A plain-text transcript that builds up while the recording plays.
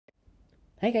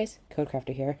Hi guys,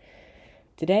 Codecrafter here.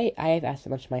 Today I have asked a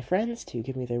bunch of my friends to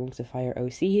give me their Wings of Fire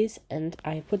OCs, and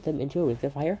I have put them into a Wings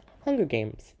of Fire Hunger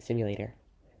Games simulator.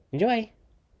 Enjoy!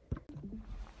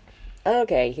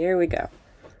 Okay, here we go.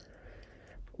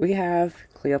 We have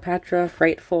Cleopatra,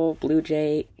 Frightful, Blue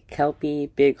Jay,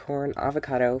 Kelpie, Bighorn,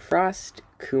 Avocado, Frost,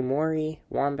 Kumori,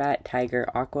 Wombat, Tiger,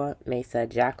 Aqua, Mesa,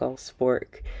 Jackal,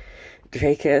 Spork,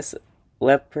 Dracus,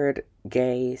 Leopard,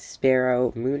 Gay,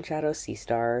 Sparrow, Moonshadow,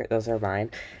 Seastar, those are mine,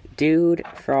 Dude,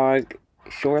 Frog,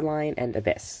 Shoreline, and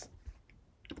Abyss.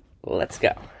 Let's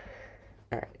go.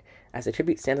 Alright. As a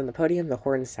tribute stand on the podium, the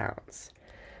horn sounds.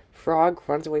 Frog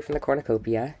runs away from the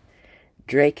cornucopia.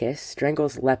 Dracus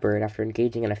strangles Leopard after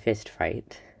engaging in a fist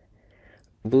fight.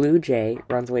 Blue Jay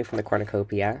runs away from the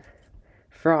cornucopia.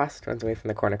 Frost runs away from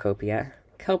the cornucopia.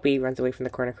 Kelpie runs away from the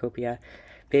cornucopia.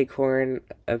 Bighorn,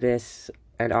 Abyss,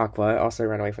 and Aqua also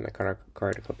run away from the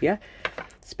cornucopia.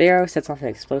 Sparrow sets off an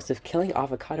explosive, killing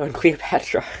Avocado and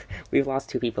Cleopatra. We've lost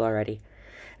 2 people already.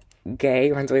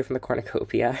 Gay runs away from the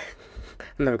cornucopia.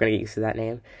 I'm never going to get used to that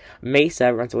name.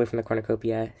 Mesa runs away from the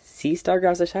cornucopia. Seastar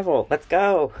grabs a shovel. Let's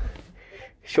go!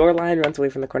 Shoreline runs away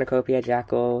from the cornucopia.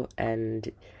 Jack runs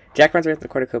away from the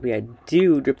cornucopia.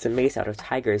 Dude rips a mace out of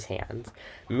Tiger's hands.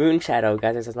 Moonshadow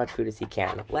gathers as much food as he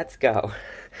can. Let's go.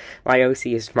 My OC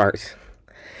is smart.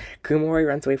 Kumori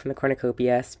runs away from the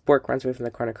cornucopia. Spork runs away from the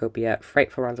cornucopia.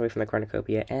 Frightful runs away from the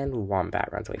cornucopia. And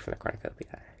Wombat runs away from the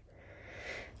cornucopia.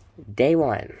 Day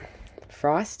 1.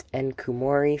 Frost and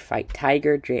Kumori fight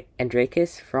Tiger and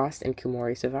Dracus. Frost and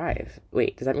Kumori survive.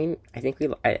 Wait, does that mean I think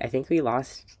we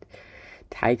lost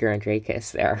Tiger and Dracus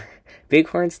there.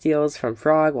 Bighorn steals from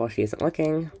Frog while she isn't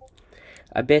looking.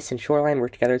 Abyss and Shoreline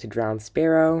work together to drown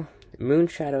Sparrow.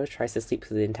 Moonshadow tries to sleep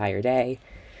through the entire day.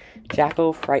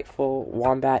 Jackal, Frightful,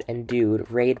 Wombat, and Dude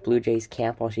raid Blue Jay's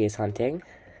camp while she is hunting.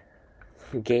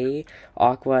 Gay,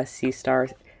 Aqua,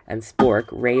 Seastar, and Spork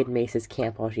raid Mace's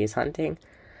camp while she is hunting.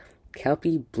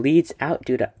 Kelpie bleeds out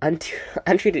due to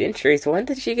untreated injuries. When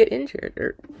did she get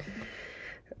injured?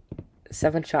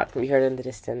 7 shots can be heard in the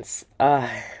distance.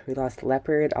 We lost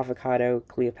Leopard, Avocado,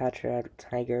 Cleopatra,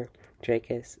 Tiger,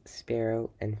 Dracus,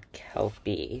 Sparrow, and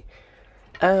Kelpie.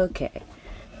 Okay,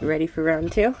 ready for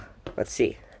round 2? Let's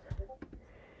see.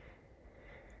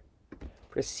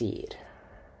 Proceed.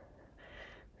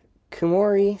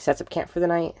 Kumori sets up camp for the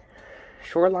night.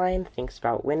 Shoreline thinks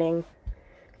about winning.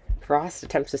 Frost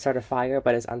attempts to start a fire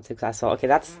but is unsuccessful. Okay,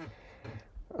 that's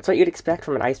what you'd expect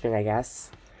from an Ice Wing, I guess.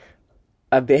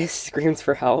 Abyss screams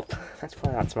for help. That's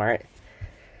probably not smart.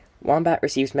 Wombat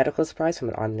receives medical supplies from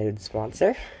an unknown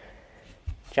sponsor.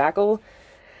 Jackal,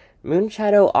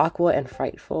 Moonshadow, Aqua, and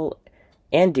Frightful,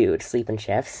 and Dude sleep in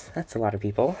shifts. That's a lot of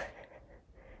people.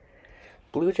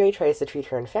 Blue Jay tries to treat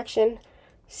her infection.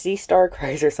 Seastar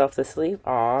cries herself to sleep.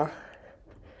 Aww.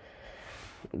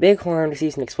 Bighorn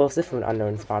receives an explosive from an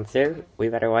unknown sponsor. We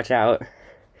better watch out.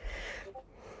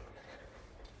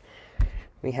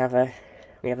 We have a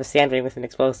sandwich with an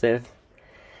explosive.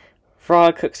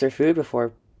 Frog cooks her food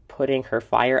before putting her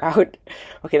fire out.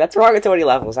 Okay, that's wrong at so many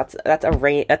levels. That's a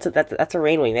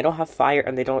rain wing. They don't have fire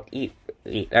and they don't eat.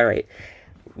 All right.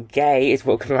 Gay is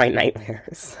woken by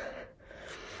nightmares.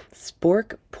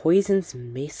 Spork poisons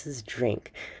Mace's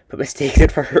drink, but mistakes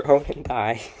it for her own and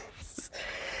dies.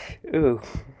 Ooh,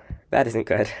 that isn't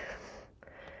good.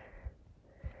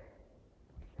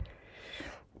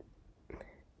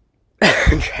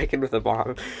 Dragon with a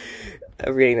bomb.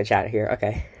 I'm reading the chat here.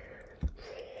 Okay.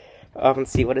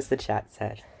 Let's see. What does the chat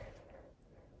said?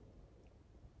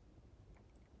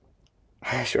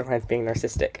 Shoreline's being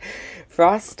narcissistic.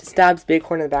 Frost stabs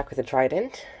Bighorn in the back with a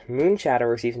trident. Moonshadow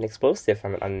receives an explosive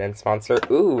from an unknown sponsor.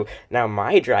 Ooh, now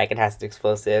my dragon has an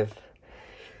explosive.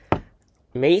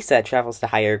 Mesa travels to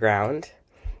higher ground.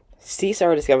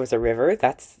 Seastar discovers a river.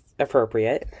 That's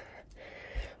appropriate.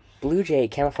 Blue Jay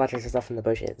camouflages herself in the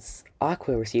bushes.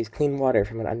 Aqua receives clean water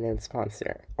from an unknown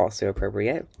sponsor. Also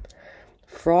appropriate.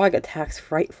 Frog attacks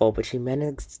Frightful, but she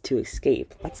manages to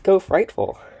escape. Let's go,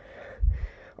 Frightful.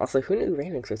 Also, who knew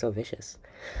rainwings were so vicious?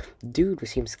 Dude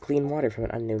receives clean water from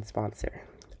an unknown sponsor.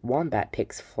 Wombat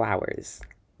picks flowers.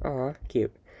 Aw,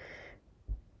 cute.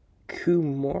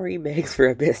 Kumori begs for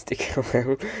Abyss to kill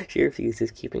him. She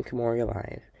refuses, keeping Kumori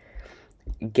alive.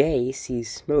 Gay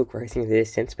sees smoke rising in the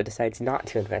distance, but decides not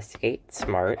to investigate.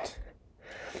 Smart.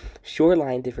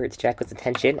 Shoreline diverts Jackal's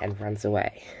attention and runs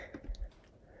away.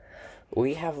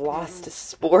 We have lost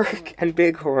Spork and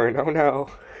Bighorn. Oh no.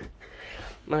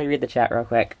 Let me read the chat real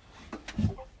quick.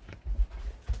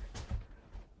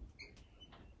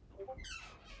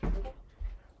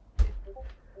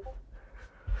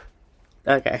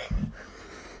 Okay.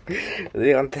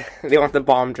 They want the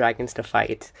bomb dragons to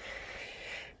fight.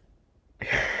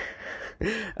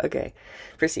 Okay,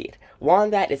 proceed.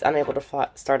 Wombat is unable to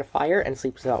start a fire and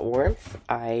sleeps without warmth.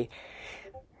 I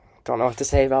don't know what to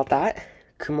say about that.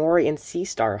 Kumori and Sea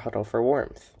Star huddle for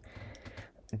warmth.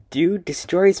 Dude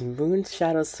destroys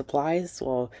Moonshadow's supplies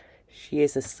while she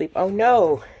is asleep. Oh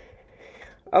no!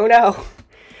 Oh no!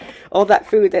 All that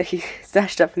food that he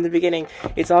stashed up in the beginning,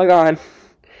 it's all gone.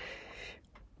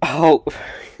 Oh.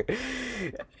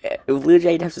 Blue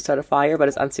Jay attempts to start a fire, but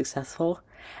is unsuccessful.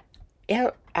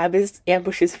 Abyss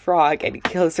ambushes Frog and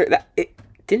kills her.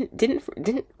 Didn't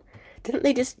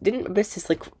Abyss just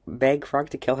like beg Frog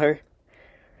to kill her?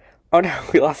 Oh no,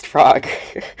 we lost Frog.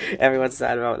 Everyone's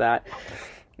sad about that.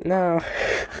 No.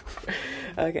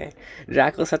 Okay.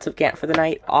 Jackal sets up camp for the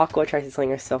night. Aqua tries to sling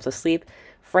herself to sleep.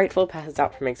 Frightful passes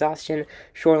out from exhaustion.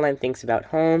 Shoreline thinks about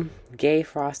home. Gay,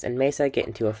 Frost, and Mesa get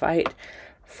into a fight.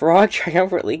 Frost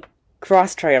triumphantly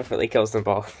kills them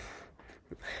both.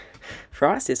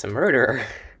 Frost is a murderer.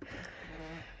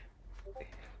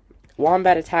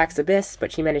 Wombat attacks Abyss,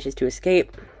 but she manages to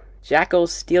escape. Jackal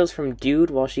steals from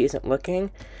Dude while she isn't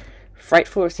looking.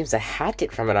 Frightful receives a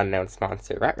hatchet from an unknown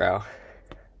sponsor. Retro.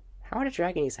 How would a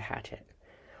dragon use a hatchet?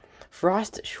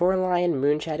 Frost, Shoreline,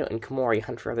 Moonshadow, and Kumori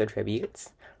hunt for other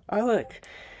tributes. Oh look,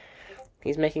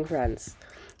 he's making friends.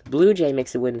 Blue Jay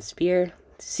makes a wooden spear.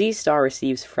 Sea Star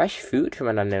receives fresh food from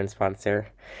an unknown sponsor.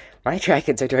 My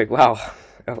dragons are doing well.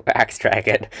 Oh, Axe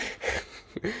Dragon.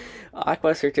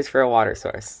 Aqua searches for a water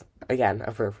source. Again,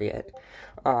 appropriate.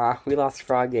 We lost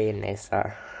Frog, Gay, and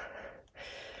Mesa.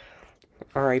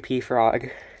 R.I.P. Frog.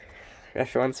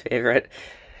 Everyone's favorite.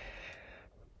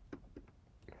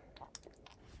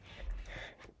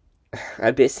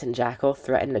 Abyss and Jackal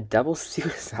threaten a double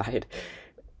suicide.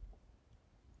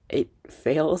 It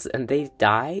fails and they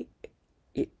die?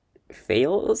 It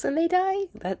fails and they die?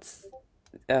 That's,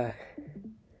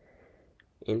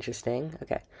 interesting.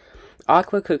 Okay.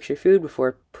 Aqua cooks your food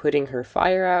before putting her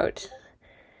fire out.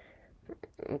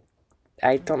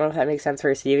 I don't know if that makes sense for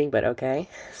receiving, but okay.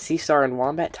 Sea Star and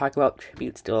Wombat talk about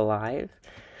tribute still alive.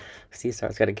 Sea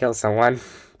Star's gonna kill someone.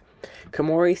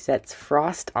 Kumori sets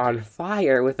Frost on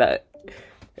fire with a...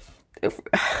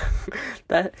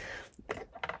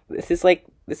 This is like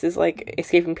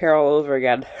Escaping Peril all over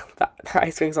again. The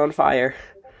Ice Wing's on fire.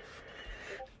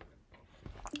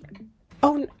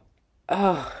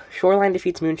 Oh, Shoreline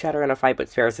defeats Moonshadow in a fight but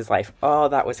spares his life. Oh,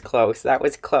 that was close. That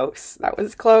was close. That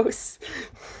was close.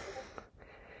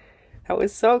 That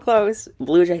was so close.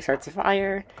 Blue Jay starts a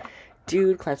fire.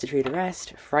 Dude climbs a tree to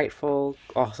rest. Frightful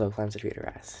also climbs a tree to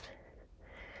rest.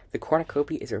 The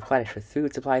cornucopia is replenished with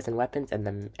food, supplies, and weapons,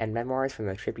 and memoirs from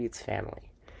the tribute's family.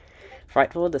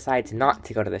 Frightful decides not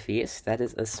to go to the feast. That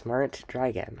is a smart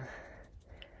dragon.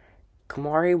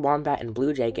 Kumori, Wombat, and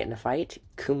Blue Jay get in a fight.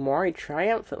 Kumori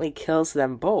triumphantly kills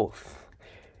them both.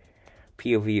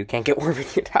 POV, you can't get warm when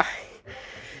you die.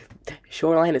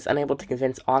 Shoreline is unable to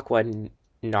convince Aqua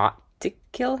not to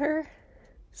kill her.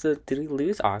 So, did we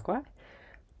lose Aqua?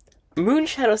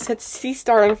 Moonshadow sets Sea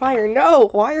Star on fire. No!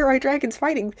 Why are our dragons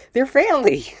fighting? They're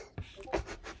family!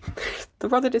 The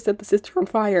brother just set the sister on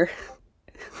fire.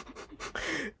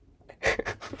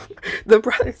 The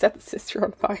brother set the sister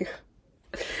on fire.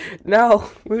 No!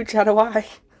 Moonshadow, why?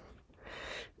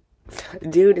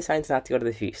 Dude decides not to go to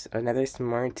the feast. Another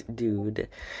smart dude.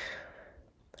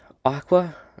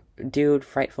 Aqua, Dude,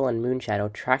 Frightful, and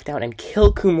Moonshadow track down and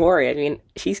kill Kumori. I mean,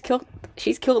 she's killed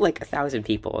like 1,000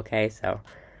 people, okay? So...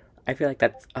 I feel like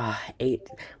that's 8.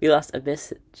 We lost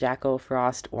Abyss, Jackal,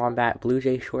 Frost, Wombat, Blue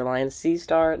Jay, Shoreline, Sea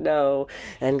Star, no,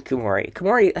 and Kumori.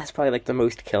 Kumori has probably like the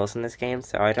most kills in this game,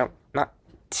 so not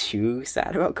too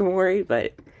sad about Kumori,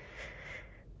 but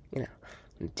you know.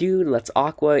 Dude lets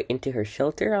Aqua into her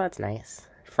shelter. Oh, that's nice.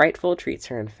 Frightful treats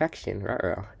her infection.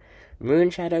 Ruh-roh.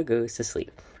 Moonshadow goes to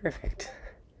sleep. Perfect.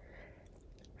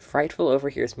 Frightful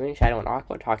overhears Moonshadow and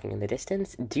Aqua talking in the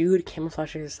distance. Dude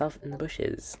camouflages herself in the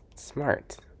bushes.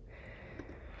 Smart.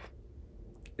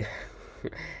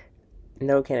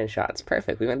 No cannon shots.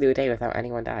 Perfect. We went through a day without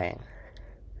anyone dying.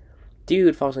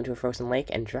 Dude falls into a frozen lake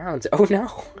and drowns. Oh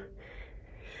no!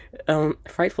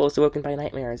 Frightful is awoken by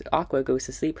nightmares. Aqua goes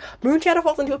to sleep. Moonshadow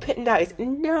falls into a pit and dies.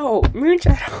 No!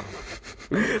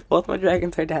 Moonshadow! Both my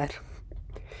dragons are dead.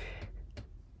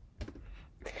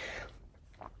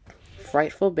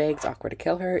 Frightful begs Aqua to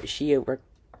kill her.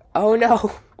 Oh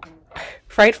no!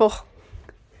 Frightful!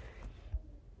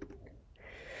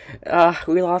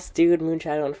 We lost Dude,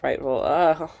 Moonshadow, and Frightful.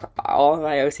 All of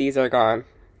my OCs are gone.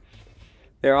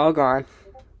 They're all gone.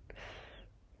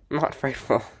 Not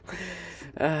Frightful.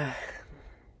 The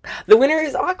winner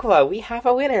is Aqua! We have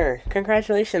a winner!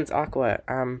 Congratulations, Aqua.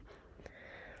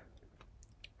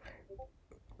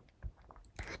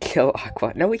 kill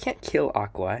Aqua. No, we can't kill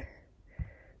Aqua.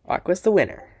 Aqua's the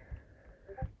winner.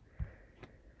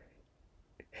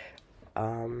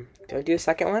 Do I do a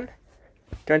second one?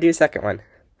 Do I do a second one?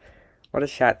 What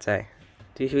does chat say?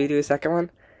 Should we do a second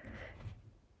one?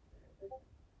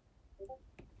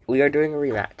 We are doing a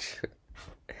rematch.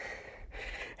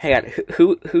 Hang on,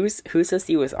 who's supposed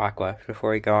to use Aqua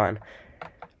before we go on?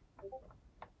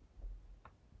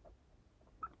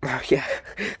 Oh yeah,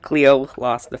 Cleo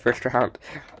lost the first round.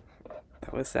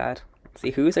 That was sad. Let's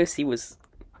see, who's OC was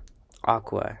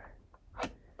Aqua?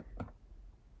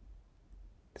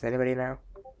 Does anybody know?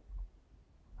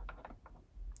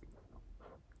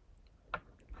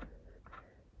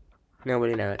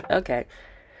 Nobody knows. Okay.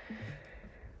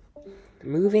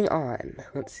 Moving on.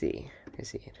 Let's see.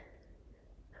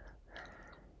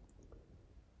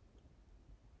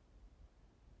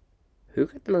 Who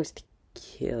got the most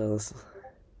kills?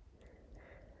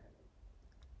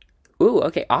 Ooh,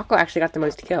 okay. Aqua actually got the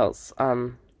most kills.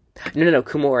 No,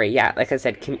 Kumori. Yeah, like I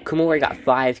said, Kumori got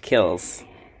 5 kills.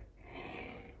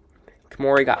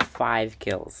 Kumori got 5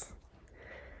 kills.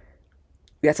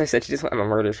 That's what I said. She just went on a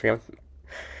murder stream.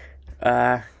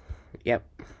 Yep.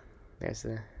 There's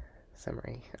the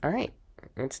summary. All right,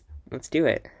 let's do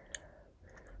it.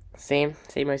 Same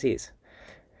OCs.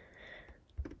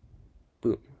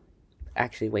 Boom.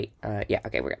 Actually, wait. Yeah.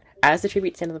 Okay, we're good. As the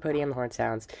tribute stand on the podium, the horn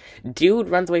sounds. Dude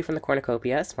runs away from the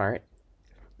cornucopia. Smart.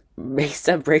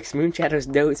 Mesa breaks Moonshadow's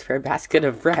nose for a basket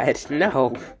of bread.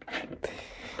 No.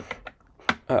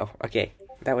 Oh, okay.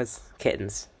 That was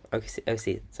Kittens.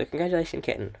 OC. So congratulations,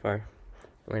 Kitten, for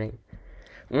winning.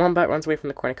 Wombat runs away from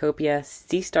the cornucopia.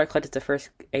 Seastar clutches the first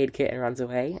aid kit and runs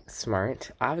away.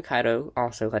 Smart. Avocado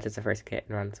also clutches the first kit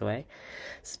and runs away.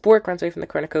 Spork runs away from the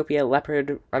cornucopia.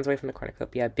 Leopard runs away from the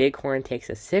cornucopia. Bighorn takes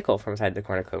a sickle from inside the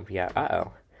cornucopia.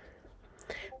 Uh-oh.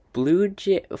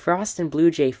 Frost and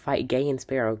Blue Jay fight Gay and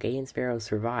Sparrow. Gay and Sparrow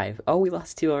survive. Oh, we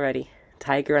lost 2 already.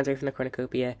 Tiger runs away from the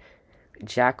cornucopia.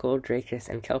 Jackal, Drakus,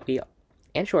 and Kelpie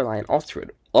and Shoreline also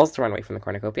run away from the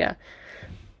cornucopia.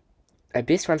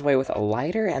 Abyss runs away with a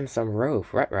lighter and some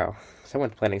rope. Ruh-roh.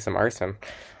 Someone's planning some arson.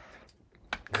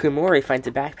 Kumori finds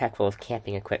a backpack full of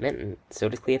camping equipment, and so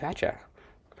does Cleopatra.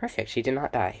 Perfect, she did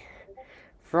not die.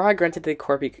 Frog runs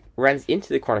into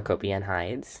the cornucopia and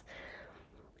hides.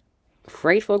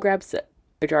 Frightful grabs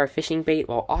a jar of fishing bait,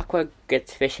 while Aqua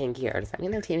gets fishing gear. Does that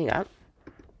mean they're teaming up?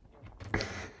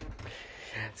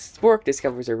 Spork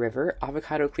discovers a river.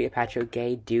 Avocado, Cleopatra,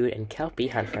 Gay, Dude, and Kelpie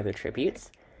hunt for other tributes.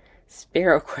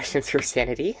 Sparrow questions her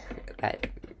sanity. That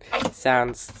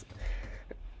sounds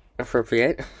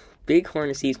appropriate. Bighorn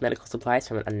receives medical supplies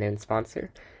from an unknown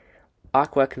sponsor.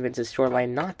 Aqua convinces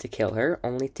Shoreline not to kill her,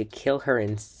 only to kill her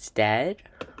instead.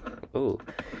 Ooh.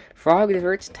 Frog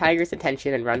diverts Tiger's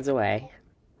attention and runs away.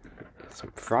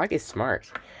 Frog is smart.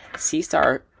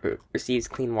 Seastar receives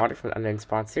clean water from an unknown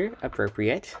sponsor.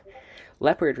 Appropriate.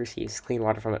 Leopard receives clean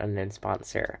water from an unknown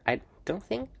sponsor. I don't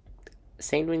think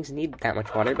Sandwings need that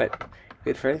much water, but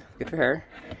good for her.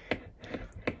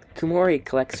 Kumori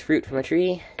collects fruit from a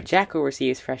tree. Jackal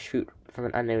receives fresh fruit from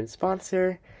an unknown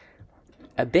sponsor.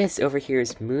 Abyss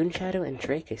overhears Moonshadow and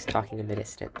Drakus talking in the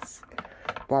distance.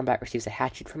 Wombat receives a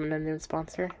hatchet from an unknown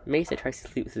sponsor. Mesa tries to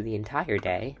sleep through the entire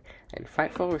day. And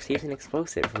Frightful receives an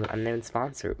explosive from an unknown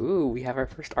sponsor. Ooh, we have our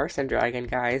first Arson Dragon,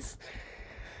 guys.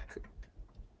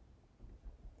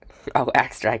 Oh,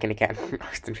 Axe Dragon again.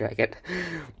 Arson Dragon.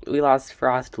 We lost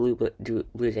Frost, Blue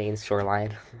Jay, and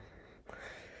Shoreline.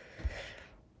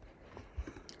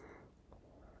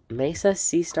 Mesa,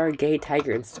 Seastar, Gay,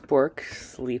 Tiger, and Spork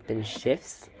sleep in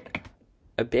shifts.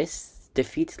 Abyss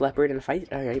defeats Leopard in a fight.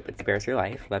 Alright, but spares her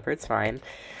life. Leopard's fine.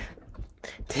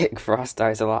 Frost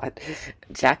dies a lot.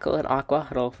 Jackal and Aqua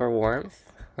huddle for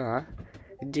warmth.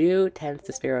 Dew tends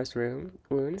to Sparrow's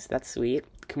wounds. That's sweet.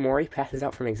 Kumori passes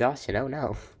out from exhaustion. Oh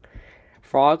no.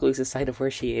 Frog loses sight of where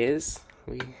she is.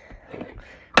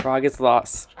 Frog is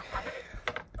lost.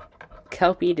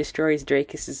 Kelpie destroys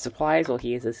Drakus' supplies while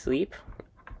he is asleep.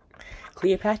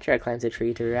 Cleopatra climbs a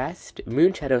tree to rest.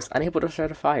 Moonshadow's unable to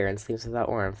start a fire and sleeps without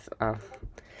warmth.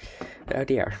 Oh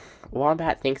dear.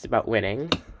 Wombat thinks about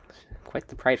winning. Quite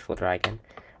the prideful dragon.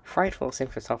 Frightful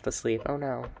sinks herself to sleep. Oh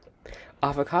no.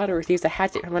 Avocado receives a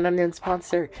hatchet from an unknown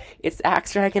sponsor. It's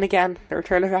Axe Dragon again. The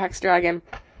return of Axe Dragon.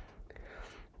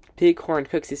 Bighorn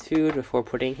cooks his food before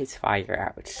putting his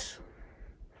fire out.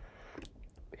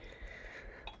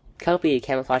 Kelpie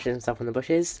camouflages himself in the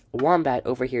bushes. Wombat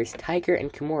overhears Tiger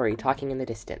and Kumori talking in the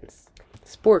distance.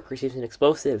 Spork receives an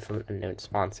explosive from an unknown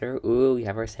sponsor. Ooh, we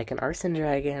have our second Arson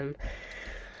Dragon.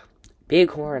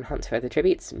 Bighorn hunts for other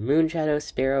tributes. Moonshadow,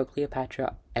 Sparrow,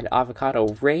 Cleopatra, and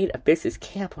Avocado raid Abyss's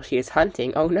camp while she is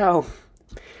hunting. Oh no!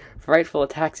 Frightful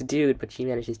attacks Dude, but she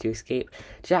manages to escape.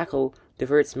 Jackal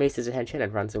diverts Mesa's attention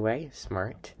and runs away.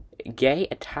 Smart. Gay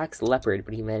attacks Leopard,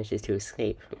 but he manages to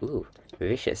escape. Ooh,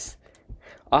 vicious.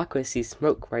 Aqua sees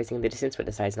smoke rising in the distance, but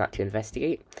decides not to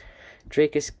investigate.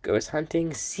 Drakus goes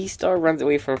hunting. Sea Star runs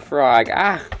away from Frog.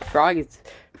 Ah, Frog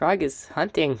is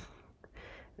hunting.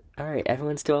 Alright,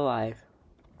 everyone's still alive.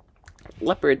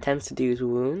 Leopard tends to Dude's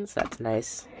wounds. That's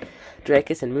nice.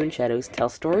 Drakus and Moonshadows tell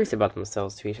stories about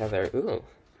themselves to each other. Ooh.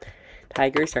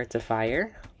 Tiger starts a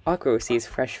fire. Aqua receives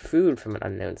fresh food from an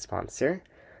unknown sponsor.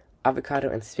 Avocado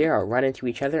and Sparrow run into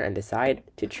each other and decide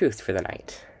to truce for the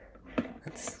night.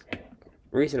 That's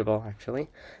reasonable, actually.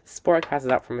 Spork passes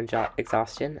out from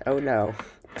exhaustion. Oh no.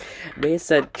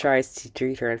 Mesa tries to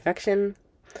treat her infection.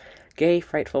 Gay,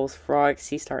 Frightful, Frog,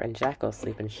 Sea Star, and Jackal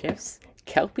sleep in shifts.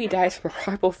 Kelpie dies from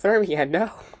hypothermia.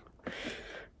 No.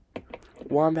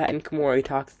 Wombat and Komori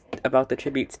talk about the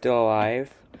tribute still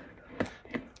alive.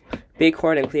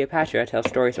 Bighorn and Cleopatra tell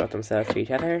stories about themselves to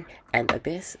each other. And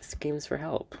Abyss screams for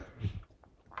help.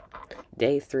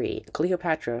 Day 3.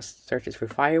 Cleopatra searches for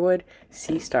firewood.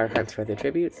 Sea Star hunts for the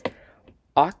tributes.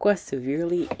 Aqua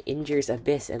severely injures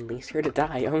Abyss and leaves her to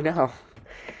die. Oh no.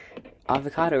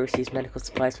 Avocado receives medical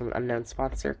supplies from an unknown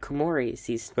sponsor. Komori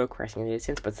sees smoke rising in the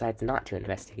distance but decides not to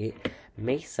investigate.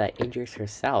 Mesa injures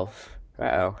herself.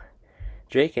 Uh-oh.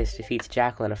 Drakus defeats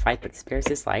Jackal in a fight but spares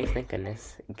his life, thank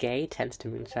goodness. Gay tends to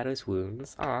Moonshadow's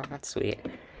wounds. Aw, that's sweet.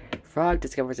 Frog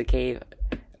discovers a cave.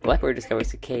 Leopard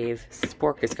discovers a cave.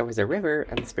 Spork discovers a river.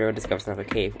 And Sparrow discovers another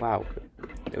cave. Wow.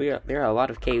 There are a lot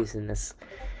of caves in this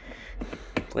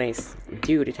place.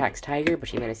 Dude attacks Tiger, but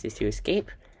she manages to escape.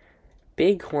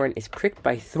 Bighorn is pricked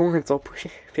by thorns while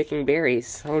picking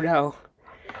berries. Oh no.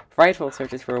 Frightful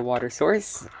searches for a water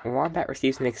source. Wombat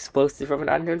receives an explosive from an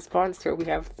unknown sponsor. We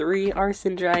have 3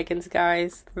 arson dragons,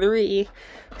 guys. 3.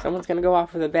 Someone's gonna go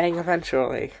off with a bang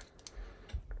eventually.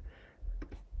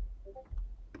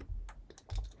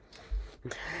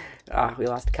 Ah, we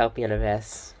lost Kelpie and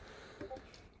Abyss.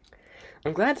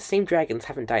 I'm glad the same dragons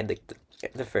haven't died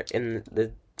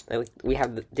we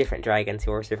have the different dragons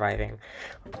who are surviving.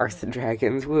 Arson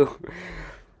dragons, woo.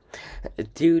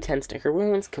 Dude tends to her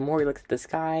wounds. Komori looks at the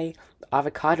sky.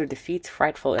 Avocado defeats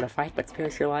Frightful in a fight but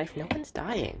spares her life. No one's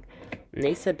dying.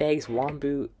 Mesa begs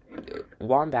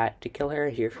Wombat to kill her.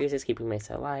 He refuses, keeping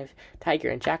Mesa alive. Tiger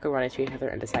and Jackal run into each other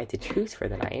and decide to truce for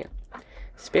the night.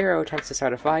 Sparrow attempts to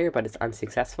start a fire but is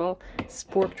unsuccessful.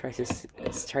 Spork tries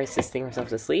to sting herself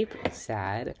to sleep.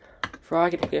 Sad.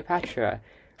 Frog and Cleopatra.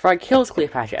 Frog kills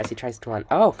Cleopatra as he tries to run.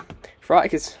 Oh,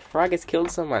 Frog has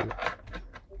killed someone.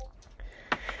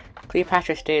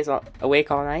 Cleopatra stays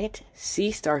awake all night.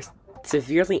 Sea Star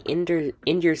severely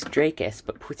injures Drakus,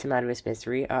 but puts him out of his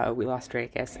misery. We lost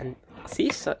Drakus. And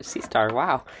Sea Star,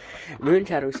 wow.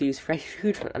 Moonshadow receives fresh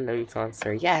food from an unknown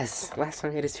sponsor. Yes, last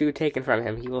time he had his food taken from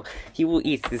him. He will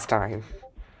eat this time.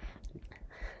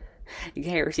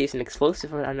 Gay receives an explosive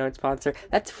from an unknown sponsor.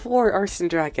 That's 4 arson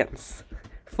dragons.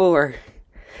 4.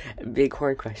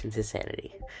 Bighorn questions his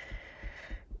sanity.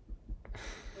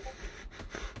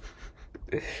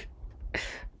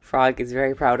 Frog is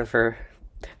very proud of her.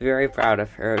 Very proud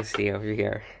of her OC over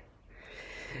here.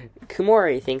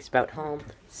 Komori thinks about home.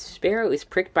 Sparrow is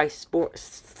pricked by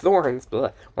thorns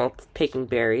while picking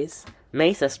berries.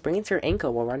 Mesa sprains her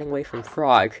ankle while running away from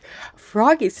Frog.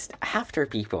 Frog is after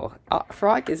people.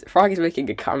 Frog is making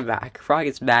a comeback. Frog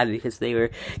is mad because they were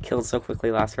killed so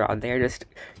quickly last round. They're just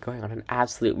going on an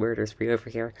absolute murder spree over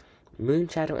here.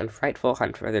 Moonshadow and Frightful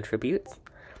hunt for other tributes.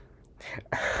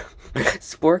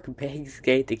 Spork begs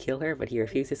Gay to kill her, but he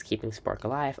refuses, keeping Spork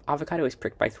alive. Avocado is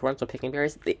pricked by thorns while picking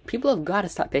berries. People have got to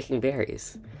stop picking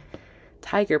berries.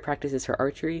 Tiger practices her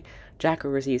archery. Jackal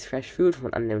receives fresh food from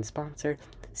an unknown sponsor.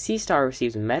 Sea Star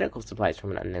receives medical supplies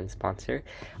from an unknown sponsor.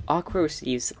 Aqua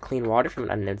receives clean water from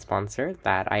an unknown sponsor.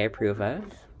 That I approve of.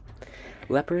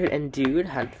 Leopard and Dude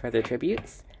hunt for their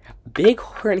tributes.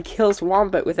 Bighorn kills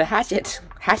Wombat with a hatchet.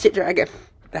 Hatchet dragon.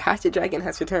 The hatchet dragon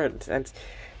has returned, and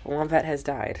Wombat has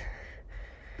died.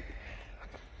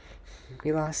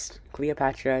 We lost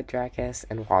Cleopatra, Drakus,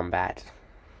 and Wombat.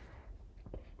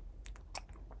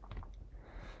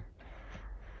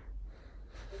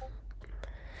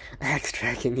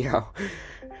 X-Dragon, yo.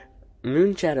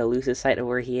 Moonshadow loses sight of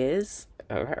where he is.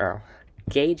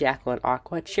 Gay, Jackal, and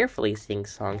Aqua cheerfully sing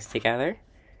songs together.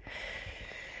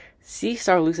 Sea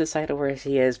Star loses sight of where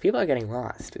he is. People are getting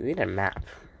lost. We need a map.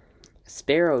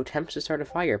 Sparrow attempts to start a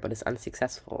fire, but is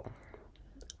unsuccessful.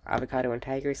 Avocado and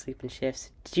Tiger sleep in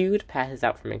shifts. Dude passes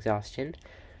out from exhaustion.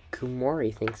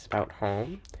 Komori thinks about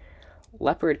home.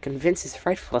 Leopard convinces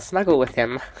Frightful to snuggle with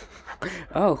him.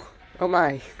 Oh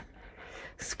my.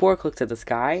 Spork looks at the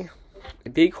sky.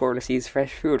 Bighorn receives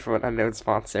fresh food from an unknown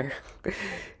sponsor.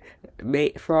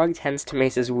 Frog tends to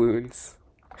Mesa's wounds.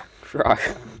 Frog.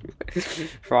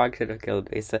 Frog should have killed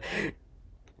Mesa.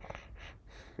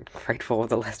 Frightful,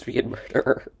 the lesbian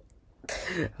murderer.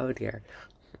 Oh dear.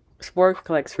 Spork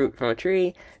collects fruit from a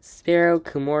tree. Sparrow,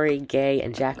 Kumori, Gay,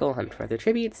 and Jackal hunt for their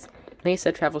tributes.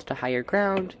 Mesa travels to higher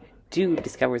ground. Dude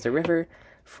discovers a river.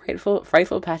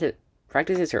 Frightful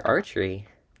practices her archery.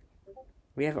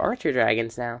 We have archer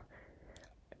dragons now.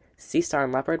 Sea Star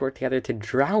and Leopard work together to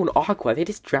drown Aqua. They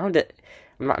just drowned it.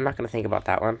 I'm not going to think about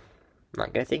that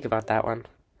one.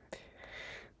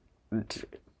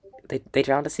 They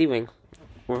drowned a Seawing.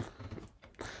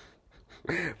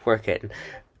 Poor kitten.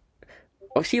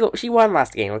 Oh, she won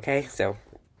last game, okay? So,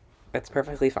 that's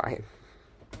perfectly fine.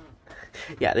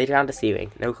 Yeah, they drowned a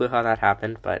Seawing. No clue how that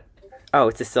happened, but... Oh,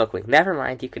 it's a Silkwing. Never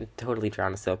mind, you can totally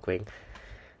drown a Silkwing.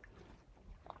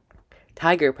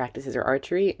 Tiger practices her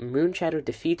archery. Moonshadow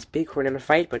defeats Bighorn in a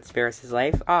fight, but spares his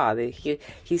life.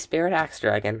 He spared Axe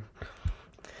Dragon.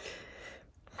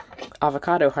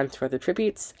 Avocado hunts for the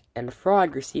tributes, and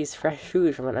Frog receives fresh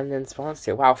food from an unknown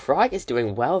sponsor. Wow, Frog is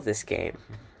doing well this game.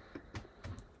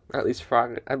 At least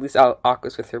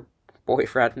Aqua's with her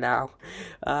boyfriend now.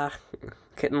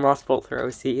 Kitten lost both her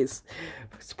OCs.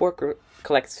 Spork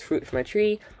collects fruit from a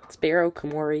tree. Sparrow,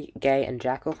 Kumori, Gay, and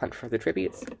Jackal hunt for the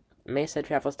tributes. Mesa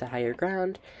travels to higher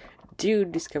ground.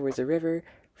 Dude discovers a river.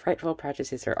 Frightful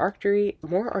practices her archery.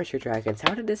 More archer dragons.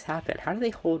 How did this happen? How do they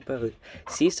hold both?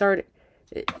 Sea Star...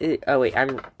 oh wait,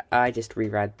 I just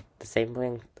reread the same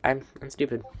thing. I'm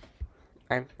stupid.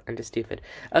 I'm just stupid.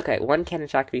 Okay, one cannon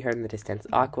shot can be heard in the distance.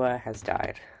 Aqua has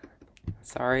died.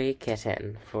 Sorry,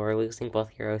 kitten, for losing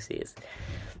both your OCs.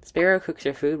 Sparrow cooks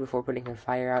her food before putting her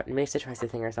fire out. Mesa tries to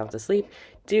sing herself to sleep.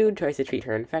 Dude tries to treat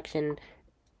her infection.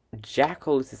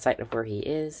 Jackal loses sight of where he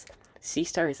is. Sea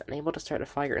Star is unable to start a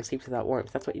fire and sleeps without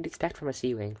warmth. That's what you'd expect from a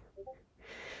Seawing.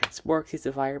 Spork sees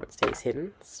the fire but stays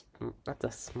hidden. That's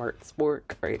a smart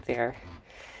Spork right there.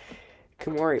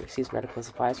 Kumori receives medical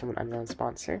supplies from an unknown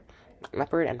sponsor.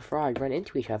 Leopard and Frog run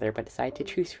into each other but decide to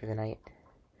truce for the night.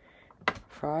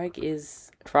 Frog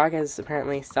has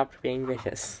apparently stopped being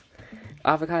vicious.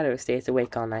 Avocado stays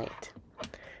awake all night.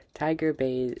 Tiger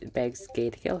begs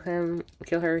Gay to kill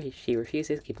her. She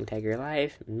refuses, keeping Tiger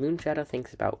alive. Moonshadow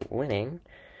thinks about winning.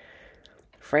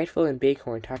 Frightful and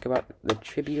Bighorn talk about the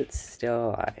tributes still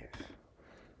alive.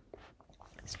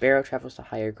 Sparrow travels to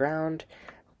higher ground.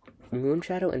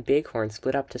 Moonshadow and Bighorn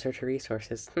split up to search for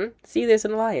resources. See, there's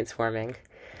an alliance forming.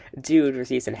 Dude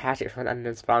receives a hatchet from an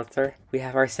unknown sponsor. We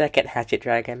have our second hatchet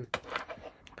dragon.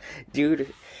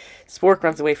 Spork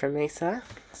runs away from Mesa.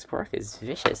 Spork is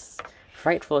vicious.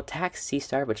 Frightful attacks Sea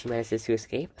Star, but she manages to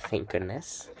escape. Thank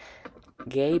goodness.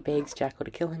 Gay begs Jackal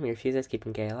to kill him. He refuses,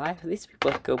 keeping Gay alive. These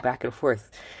people go back and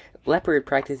forth. Leopard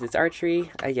practices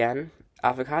archery again.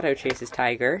 Avocado chases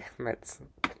Tiger. That's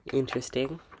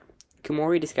interesting.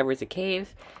 Kumori discovers a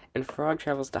cave, and Frog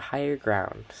travels to higher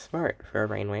ground. Smart for a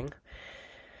Rainwing.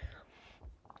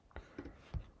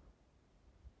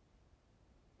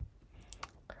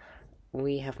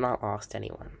 We have not lost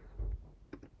anyone.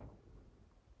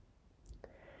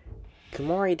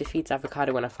 Kumori defeats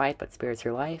Avocado in a fight, but spares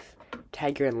her life.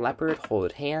 Tiger and Leopard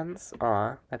hold hands.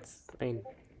 Aw,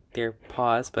 they're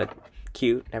paws, but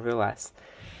cute, nevertheless.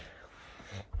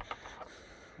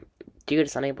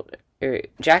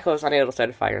 Jackal is unable to start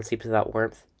a fire and sleeps without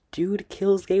warmth. Dude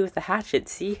kills Gay with the hatchet.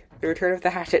 See? The return of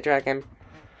the hatchet dragon.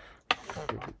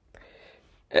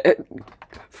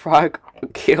 Frog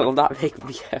kill, not make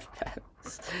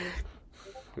BFFs.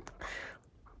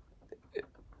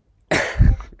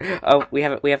 Oh, we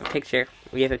have a picture.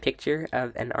 We have a picture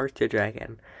of an archer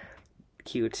dragon.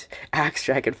 Cute. Axe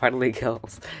dragon finally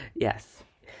kills. Yes.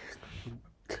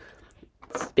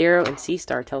 Sparrow and Sea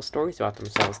Star tell stories about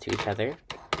themselves to each other.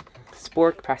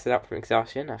 Spork passes out from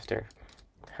exhaustion after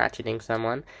hatcheting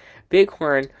someone.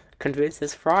 Bighorn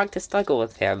convinces Frog to snuggle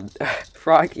with him.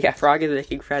 Frog is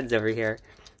making friends over here.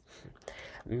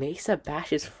 Mesa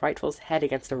bashes Frightful's head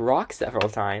against a rock several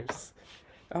times.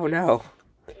 Oh no.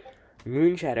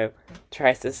 Moonshadow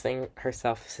tries to sing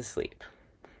herself to sleep.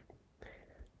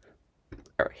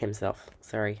 Or himself.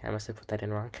 Sorry, I must have put that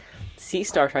in wrong. Sea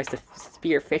Star tries to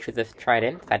spear fish with a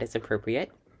trident. That is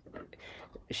appropriate.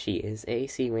 She is a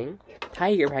Seawing.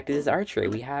 Tiger practices archery.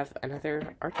 We have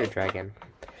another archer dragon.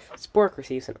 Spork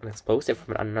receives an explosive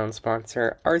from an unknown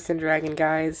sponsor. Arson dragon,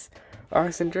 guys.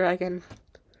 Arson dragon.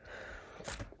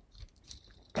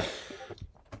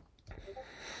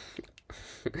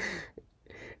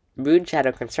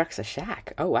 Moonshadow constructs a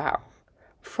shack. Oh, wow.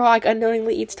 Frog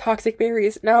unknowingly eats toxic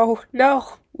berries. No,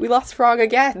 we lost Frog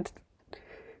again.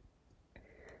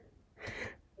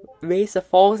 Mesa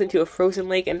falls into a frozen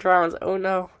lake and drowns. Oh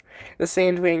no. The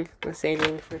Sandwing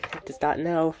does not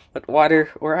know what water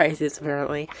or ice is,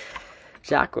 apparently.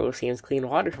 Jackal receives clean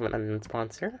water from an unknown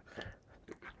sponsor.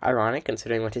 Ironic,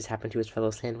 considering what just happened to his fellow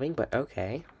Sandwing, but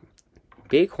okay.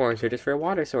 Bighorn searches for a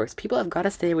water source. People have got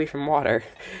to stay away from water.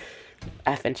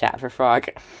 F in chat for Frog.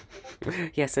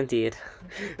 Yes, indeed.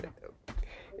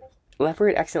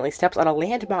 Leopard accidentally steps on a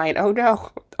landmine. Oh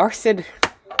no! Arson!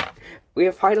 We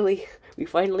finally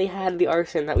had the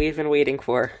arson that we've been waiting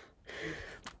for.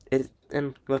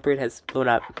 And Leopard has blown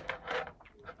up.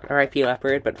 R.I.P.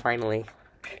 Leopard, but finally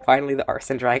the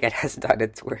arson dragon has done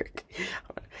its work.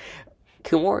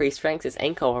 Kumori strengthens his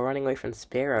ankle while running away from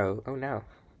Sparrow. Oh no.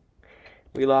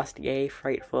 We lost Yay,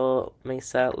 Frightful,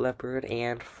 Mesa, Leopard,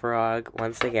 and Frog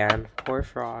once again. Poor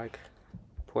Frog.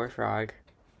 Poor Frog.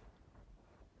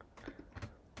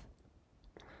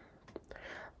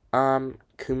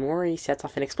 Kumori sets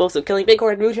off an explosive, killing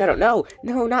Bighorn and Moonshadow.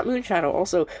 No, not Moonshadow.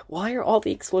 Also, why are all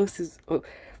the explosives... Oh,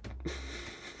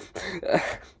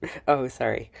 oh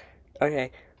sorry.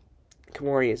 Okay.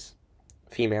 Kumori is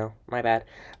female. My bad.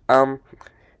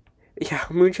 Yeah,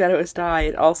 Moonshadow has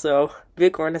died. Also,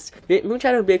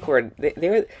 Moonshadow and Bighorn, they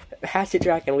were Hatchet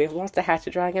Dragon. We have lost the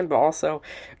Hatchet Dragon, but also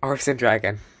Arson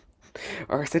Dragon.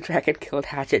 Arson Dragon killed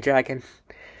Hatchet Dragon.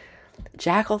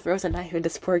 Jackal throws a knife into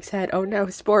Spork's head. Oh no,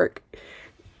 Spork!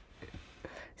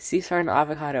 Caesar and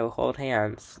Avocado hold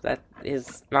hands. That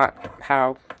is not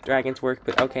how dragons work,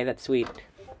 but okay, that's sweet.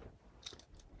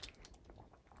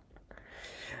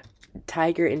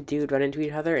 Tiger and Dude run into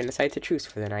each other and decide to truce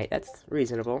for the night. That's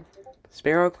reasonable.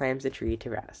 Sparrow climbs the tree to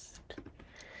rest.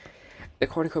 The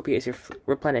cornucopia is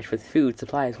replenished with food,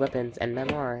 supplies, weapons, and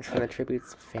memoirs from the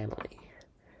tribute's family.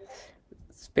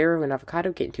 Sparrow and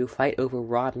Avocado get into a fight over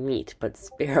raw meat, but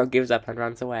Sparrow gives up and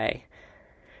runs away.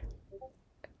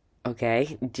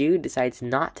 Okay, Dude decides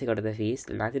not to go to the feast,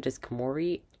 and neither does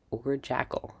Kumori or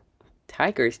Jackal.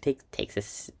 Tigers takes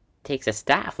a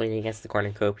staff leaning against the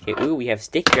cornucopia. Ooh, we have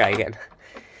Stick Dragon.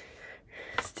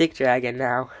 Stick Dragon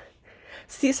now.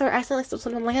 Caesar accidentally steps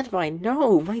on a landmine.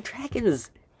 No, my dragons!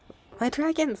 My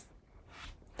dragons!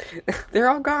 They're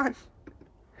all gone.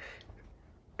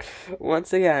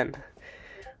 Once again.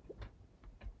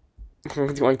 No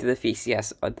one's going to the feast,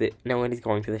 yes. No one is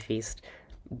going to the feast.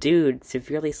 Dude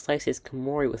severely slices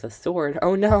Kumori with a sword.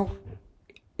 Oh no!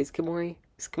 Is Kumori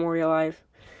alive?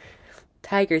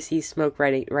 Tiger sees smoke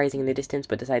rising in the distance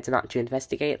but decides not to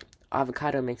investigate.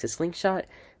 Avocado makes a slingshot.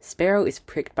 Sparrow is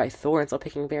pricked by thorns while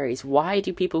picking berries. Why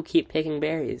do people keep picking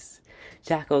berries?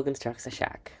 Jackal constructs a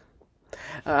shack.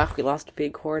 We lost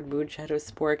Bighorn, Moonshadow,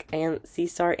 Spork, and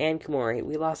Caesar and Kumori.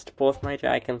 We lost both my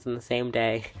dragons in the same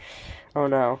day. Oh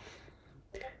no.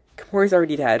 Kumori's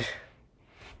already dead.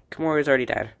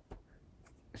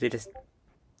 Is it just...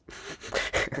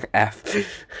 F.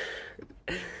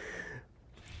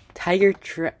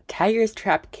 Tiger's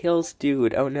trap kills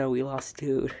Dude. Oh no, we lost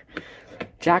Dude.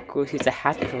 Jackal shoots a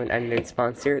hatchet from an unknown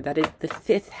sponsor. That is the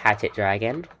 5th Hatchet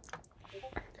Dragon.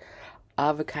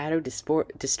 Avocado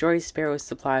destroys Sparrow's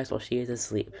supplies while she is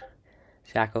asleep.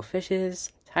 Jackal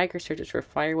fishes. Tiger searches for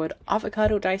firewood.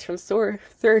 Avocado dies from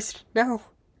thirst. No.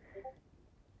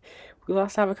 We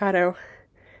lost Avocado.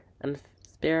 And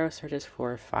Sparrow searches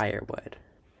for firewood.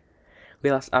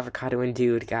 We lost Avocado and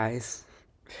Dude, guys.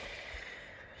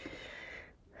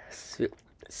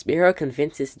 Sparrow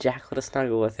convinces Jackal to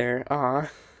snuggle with her. Aw,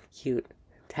 cute.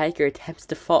 Tiger attempts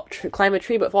to climb a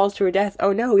tree but falls to her death.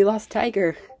 Oh no, we lost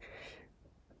Tiger.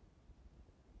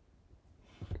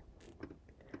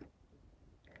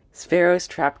 Sparrow's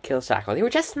trap kills Jackal. They were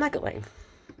just snuggling.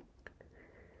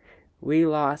 We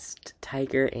lost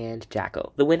Tiger and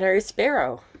Jackal. The winner is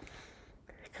Sparrow.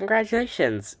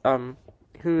 Congratulations.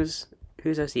 Who's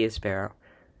OC is Sparrow?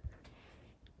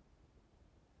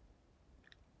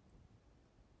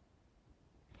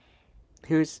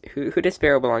 Who does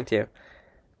Sparrow belong to?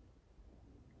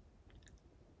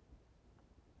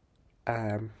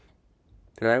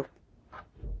 Hello?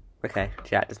 Okay,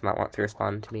 chat does not want to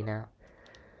respond to me now.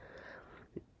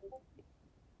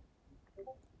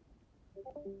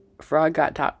 Frog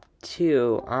got top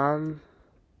 2.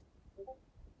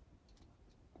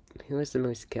 Who has the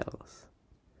most kills?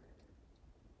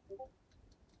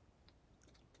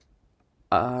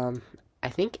 I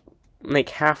think like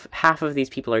half of these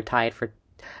people are tied for.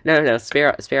 No.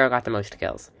 Sparrow got the most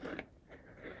kills.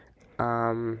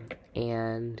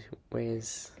 And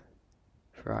where's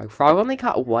Frog? Frog only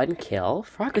got 1 kill.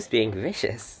 Frog was being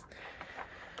vicious.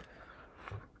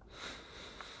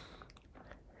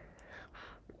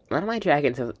 One of my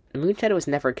dragons, Moonshadow has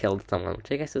never killed someone, which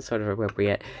I guess is sort of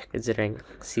appropriate, considering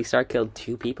Caesar killed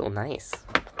 2 people. Nice.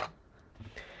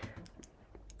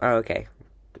 Oh, okay.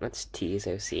 That's T's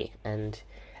OC. And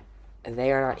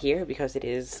they are not here because it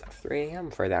is 3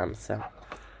 a.m. for them, so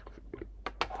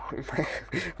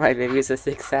my baby is a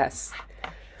success.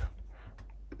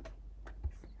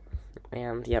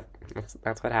 And yep,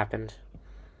 that's what happened.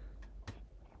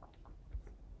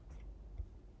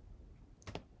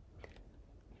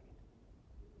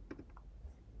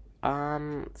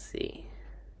 Let's see.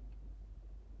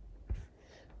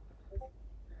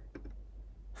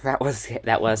 That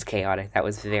was chaotic. That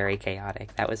was very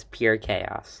chaotic. That was pure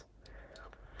chaos.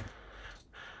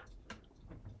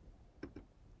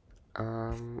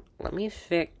 Let me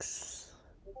fix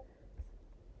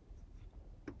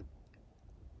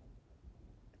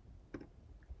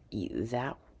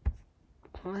that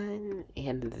one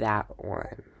and that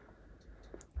one.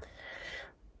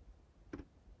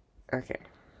 Okay.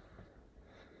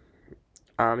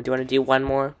 Do you want to do one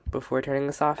more before turning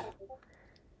this off?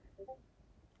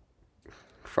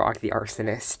 Frog the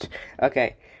arsonist.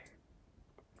 Okay.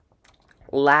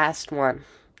 Last one.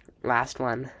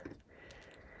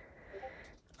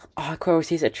 Aqua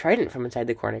sees a trident from inside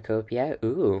the cornucopia.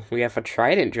 Ooh, we have a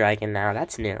trident dragon now.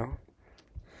 That's new.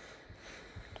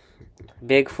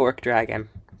 Big fork dragon.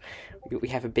 We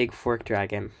have a big fork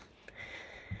dragon.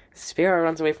 Sparrow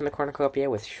runs away from the cornucopia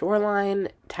with Shoreline.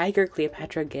 Tiger,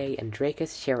 Cleopatra, Gay, and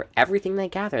Dracus share everything they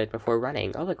gathered before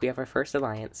running. Oh, look, we have our first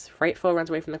alliance. Frightful runs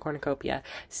away from the cornucopia.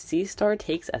 Seastar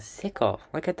takes a sickle.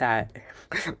 Look at that.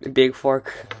 Big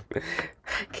fork.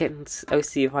 Kitten's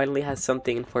OC finally has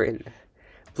something important.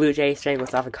 Blue Jay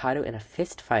strangles Avocado in a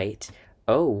fist fight.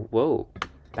 Oh, whoa.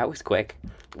 That was quick.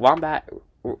 Wombat,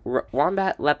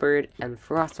 Leopard, and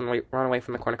Frost run away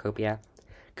from the cornucopia.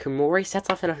 Kumori sets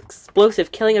off an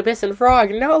explosive, killing Abyss and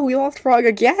Frog. No, we lost Frog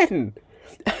again.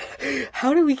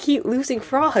 How do we keep losing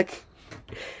Frog?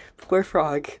 Poor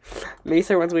Frog.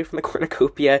 Mesa runs away from the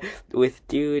cornucopia with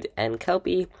Dude and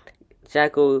Kelpie.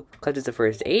 Jackal clutches the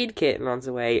first aid kit and runs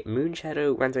away.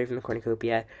 Moonshadow runs away from the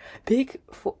cornucopia. Big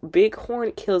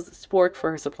Horn kills Spork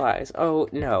for her supplies. Oh,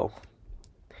 no.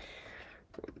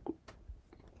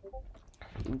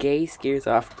 Gay scares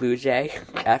off Blue Jay.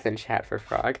 F and chat for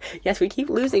Frog. Yes, we keep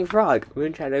losing Frog.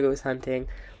 Moonshadow goes hunting.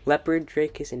 Leopard,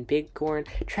 Dracus, and Bighorn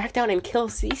track down and kill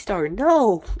Seastar.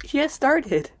 No! She has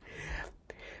started.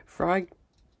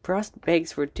 Frost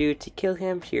begs for Dude to kill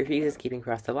him. She refuses, keeping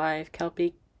Frost alive.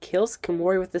 Kelpie kills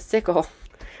Kumori with the sickle.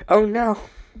 Oh no!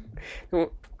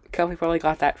 Kelpie probably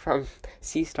got that from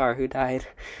Seastar, who died.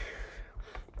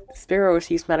 Sparrow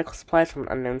receives medical supplies from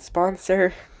an unknown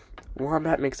sponsor.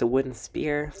 Wombat makes a wooden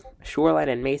spear. Shoreline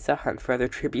and Mesa hunt for other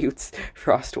tributes.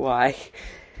 Frost Y.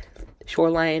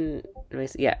 Shoreline,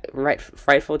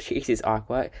 Frightful chases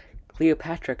Aqua.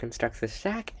 Cleopatra constructs a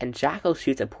shack, and Jackal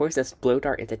shoots a poisonous blow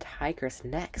dart into Tiger's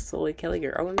neck, slowly killing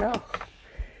her. Oh no!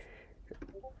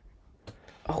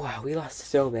 Oh wow, we lost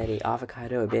so many.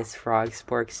 Avocado, Abyss, Frog,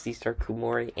 Spork, Seastar,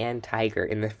 Kumori, and Tiger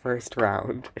in the first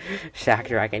round. Shack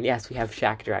Dragon. Yes, we have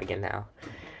Shack Dragon now.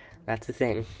 That's the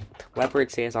thing.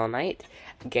 Leopard stays all night.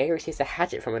 Gay receives a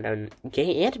hatchet from unknown.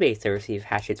 Gay and Mesa receive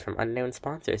hatchets from unknown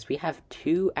sponsors. We have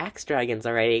 2 axe dragons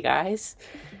already, guys.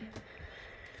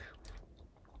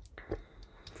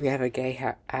 We have a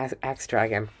gay axe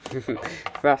dragon.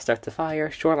 Frost starts a fire.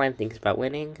 Shoreline thinks about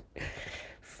winning.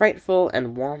 Frightful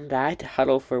and Wombat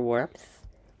huddle for warmth.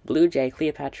 Blue Jay,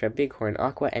 Cleopatra, Bighorn,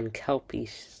 Aqua, and Kelpie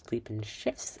sleep in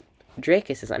shifts.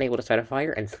 Dracus is unable to start a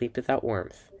fire and sleeps without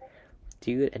warmth.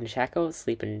 Dude and Shackle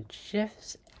sleep in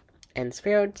shifts, and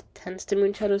Sparrow tends to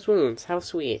Moonshadow's wounds. How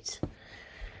sweet.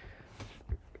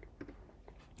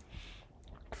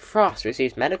 Frost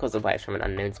receives medical supplies from an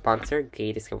unknown sponsor.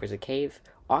 Gay discovers a cave.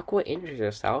 Aqua injures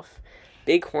herself.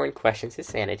 Bighorn questions his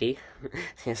sanity.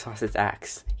 He has lost his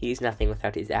axe. He's nothing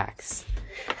without his axe.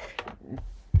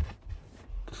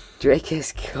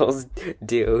 Dracus kills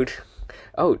Dude.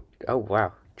 Oh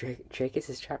wow.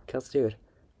 Dracus' trap kills Dude.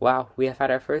 Wow, we have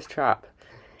had our first trap.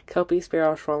 Kelpie,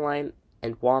 Sparrow, Shoreline,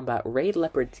 and Wombat raid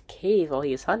Leopard's cave while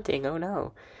he is hunting. Oh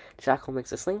no. Jackal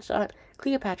makes a slingshot.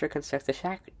 Cleopatra constructs a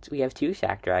shack. We have 2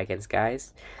 shack dragons,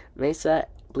 guys. Mesa,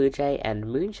 Blue Jay, and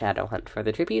Moonshadow hunt for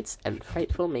the tributes, and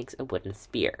Frightful makes a wooden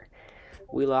spear.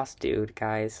 We lost Dude,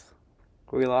 guys.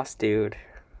 We lost Dude.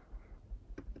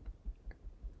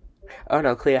 Oh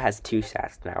no, Cleo has 2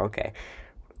 shacks now, okay.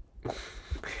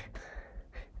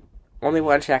 Only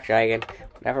 1 shack dragon.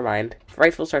 Never mind.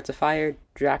 Frightful starts a fire.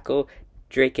 Jackal,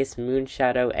 Dracus,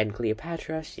 Moonshadow, and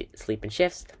Cleopatra sleep in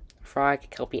shifts. Frog,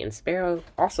 Kelpie, and Sparrow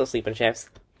also sleep in shifts.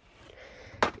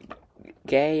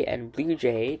 Gay and Blue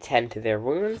Jay tend to their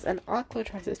wounds, and Aqua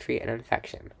tries to treat an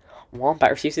infection.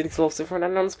 Wombat receives an explosive from an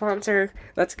unknown sponsor.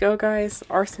 Let's go, guys.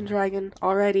 Arson Dragon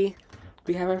already.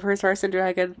 We have our first Arson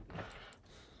Dragon.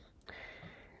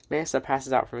 Mesa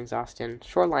passes out from exhaustion.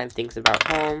 Shoreline thinks about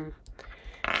home.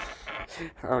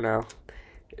 Oh no.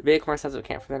 Bighorn sets up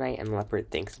camp for the night, and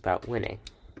Leopard thinks about winning.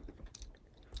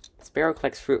 Sparrow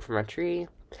collects fruit from a tree.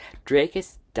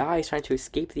 Drakus dies trying to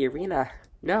escape the arena.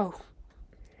 No.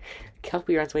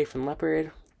 Kelpie runs away from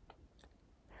Leopard.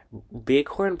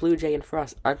 Bighorn, Blue Jay, and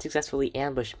Frost unsuccessfully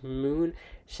ambush Moon,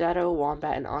 Shadow,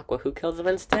 Wombat, and Aqua, who kills them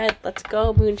instead. Let's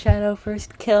go, Moon Shadow,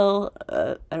 first kill.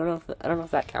 I don't know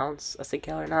if that counts as a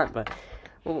kill or not, but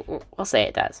we'll say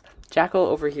it does. Jackal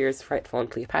overhears Frightful and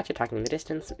Cleopatra talking in the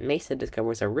distance. Mesa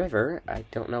discovers a river. I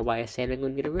don't know why a salmon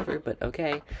would need a river, but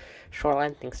okay.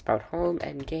 Shoreline thinks about home,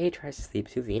 and Gay tries to sleep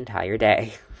through the entire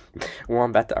day.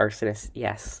 Wombat the arsonist,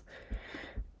 yes.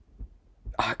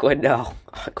 Aqua, no.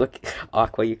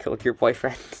 Aqua, you killed your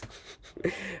boyfriend.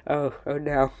 Oh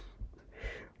no.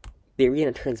 The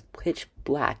arena turns pitch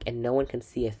black, and no one can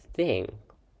see a thing.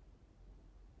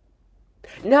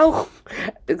 No!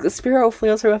 The Sparrow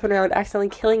flails her weapon around, accidentally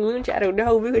killing Moon Shadow.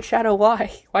 No, Moon Shadow,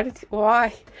 why?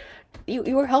 Why?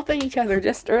 You were helping each other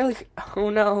just early. Oh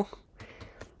no.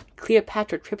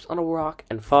 Cleopatra trips on a rock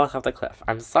and falls off the cliff.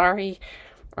 I'm sorry,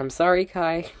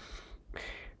 Kai.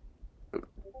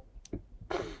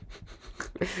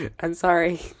 I'm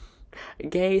sorry.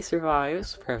 Gay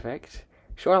survives. Perfect.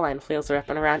 Shoreline flails her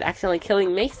weapon around, accidentally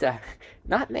killing Mesa.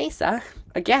 Not Mesa.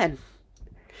 Again.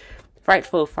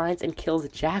 Frightful finds and kills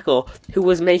Jackal, who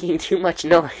was making too much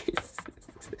noise.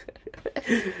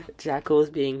 Jackal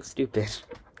is being stupid.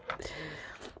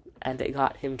 And it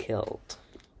got him killed.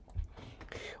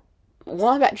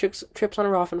 Wombat trips on a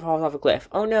rock and falls off a cliff.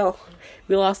 Oh no.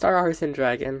 We lost our Arson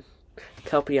Dragon.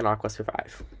 Kelpie and Aqua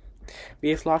survive.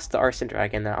 We've lost the Arson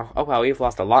Dragon now. Oh wow, we've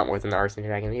lost a lot more than the Arson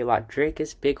Dragon. We lost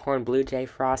Drakus, Bighorn, Blue Jay,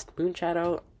 Frost, Moon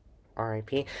Shadow,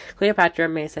 R.I.P., Cleopatra,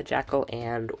 Mesa, Jackal,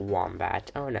 and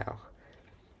Wombat. Oh no.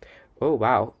 Oh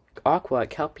wow. Aqua,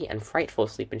 Kelpie, and Frightful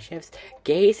sleep in shifts.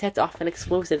 Gay sets off an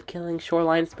explosive, killing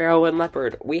Shoreline, Sparrow, and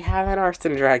Leopard. We have an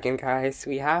Arson Dragon, guys.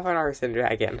 We have an Arson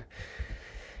Dragon.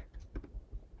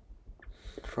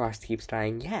 Frost keeps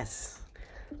dying. Yes.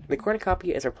 The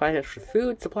cornucopia is replenished with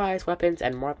food, supplies, weapons,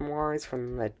 and memoirs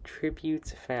from the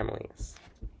tribute's families.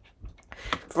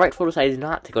 Frightful decides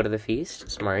not to go to the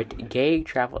feast. Smart. Gay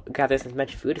gathers as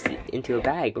much food as into a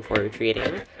bag before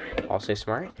retreating. Also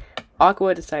smart.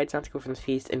 Aqua decides not to go from the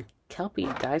feast, and Kelpie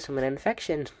dies from an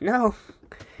infection. No!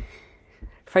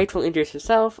 Frightful injures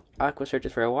herself. Aqua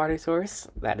searches for a water source.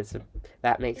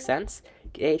 That makes sense.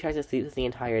 Gay tries to sleep the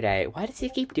entire day. Why does he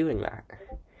keep doing that?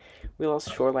 We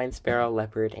lost Shoreline, Sparrow,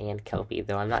 Leopard, and Kelpie,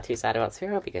 though I'm not too sad about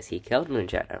Sparrow because he killed Moon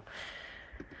Shadow.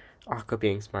 Aqua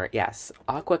being smart, yes.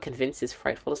 Aqua convinces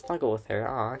Frightful to snuggle with her.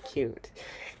 Aw, cute.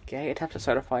 Gay attempts to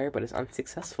start a fire, but is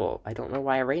unsuccessful. I don't know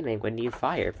why a rain would need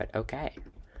fire, but okay.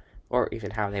 Or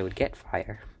even how they would get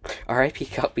fire. R.I.P.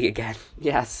 Kelpie again.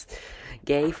 Yes.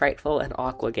 Gay, Frightful, and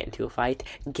Aqua get into a fight.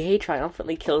 Gay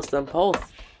triumphantly kills them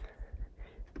both.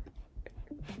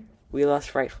 We lost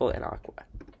Frightful and Aqua.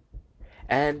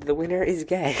 And the winner is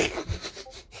Gay.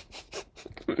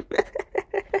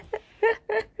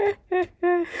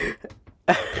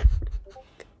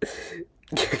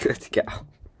 Let's go.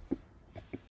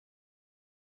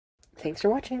 Thanks for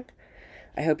watching.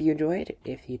 I hope you enjoyed.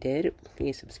 If you did,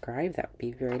 please subscribe. That would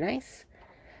be very nice.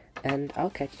 And I'll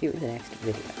catch you in the next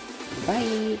video.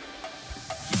 Bye!